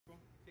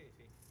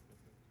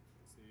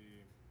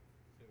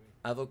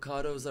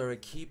Avocados are a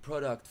key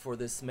product for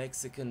this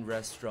Mexican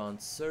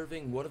restaurant,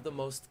 serving one of the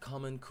most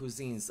common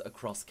cuisines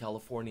across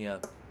California.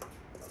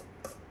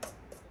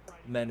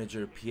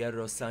 Manager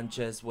Piero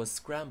Sanchez was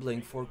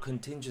scrambling for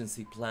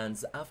contingency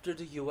plans after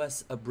the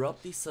U.S.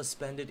 abruptly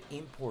suspended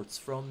imports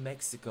from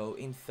Mexico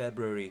in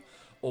February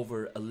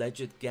over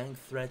alleged gang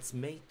threats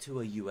made to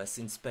a U.S.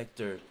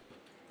 inspector.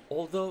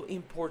 Although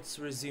imports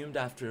resumed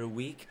after a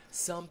week,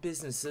 some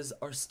businesses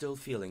are still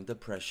feeling the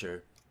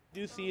pressure.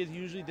 Do see is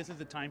usually this is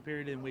the time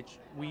period in which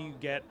we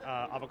get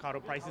avocado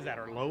prices at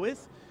our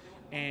lowest,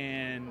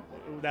 and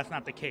that's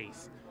not the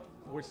case.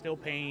 We're still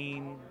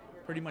paying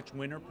pretty much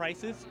winter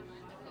prices.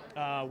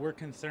 We're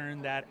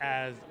concerned that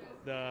as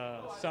the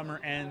summer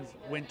ends,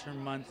 winter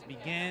months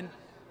begin,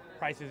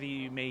 prices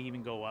may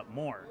even go up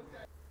more.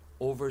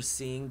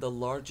 Overseeing the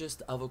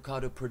largest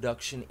avocado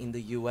production in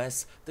the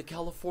U.S., the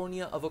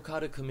California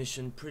Avocado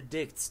Commission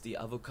predicts the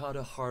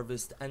avocado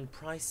harvest and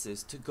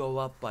prices to go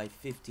up by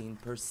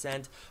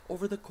 15%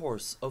 over the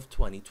course of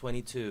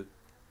 2022.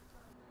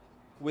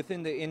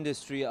 Within the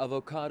industry,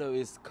 avocado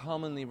is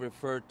commonly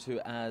referred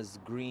to as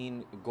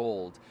green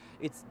gold.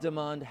 Its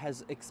demand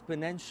has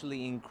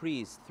exponentially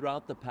increased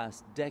throughout the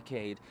past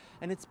decade,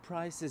 and its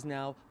price is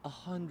now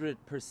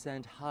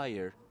 100%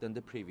 higher than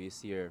the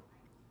previous year.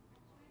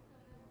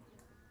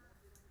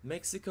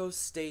 Mexico's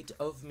state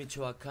of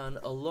Michoacan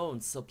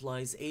alone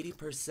supplies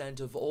 80%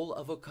 of all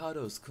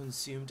avocados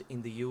consumed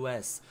in the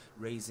U.S.,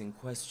 raising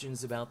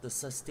questions about the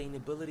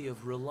sustainability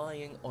of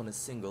relying on a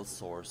single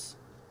source.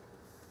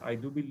 I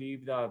do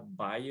believe that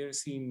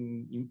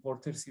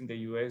importers in the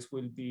U.S.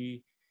 will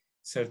be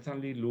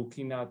certainly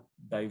looking at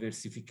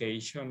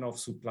diversification of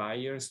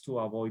suppliers to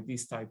avoid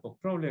these type of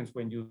problems.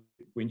 When you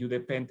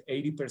depend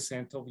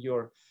 80% of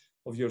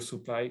your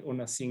supply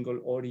on a single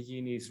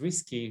origin is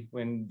risky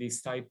when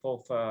this type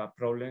of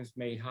problems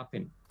may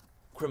happen.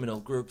 Criminal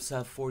groups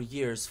have for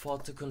years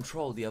fought to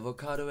control the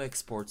avocado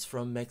exports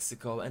from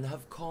Mexico and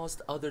have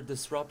caused other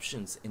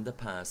disruptions in the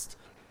past.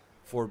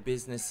 For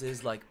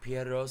businesses like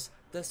Piero's,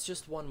 that's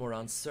just one more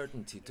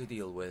uncertainty to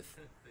deal with.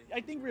 I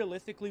think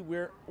realistically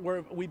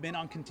we've been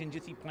on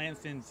contingency plans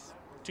since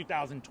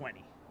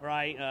 2020,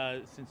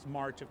 right? Since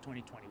March of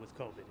 2020 with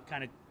COVID. It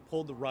kind of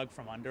pulled the rug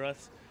from under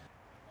us.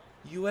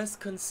 U.S.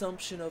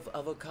 consumption of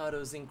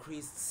avocados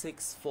increased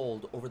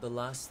sixfold over the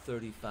last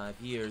 35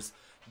 years,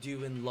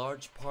 due in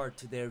large part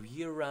to their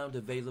year-round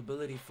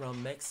availability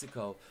from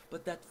Mexico,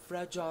 but that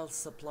fragile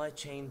supply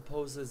chain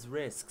poses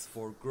risks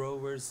for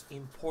growers,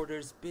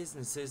 importers,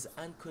 businesses,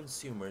 and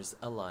consumers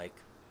alike.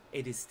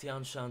 It is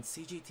Tianshan,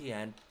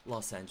 CGTN,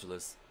 Los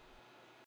Angeles.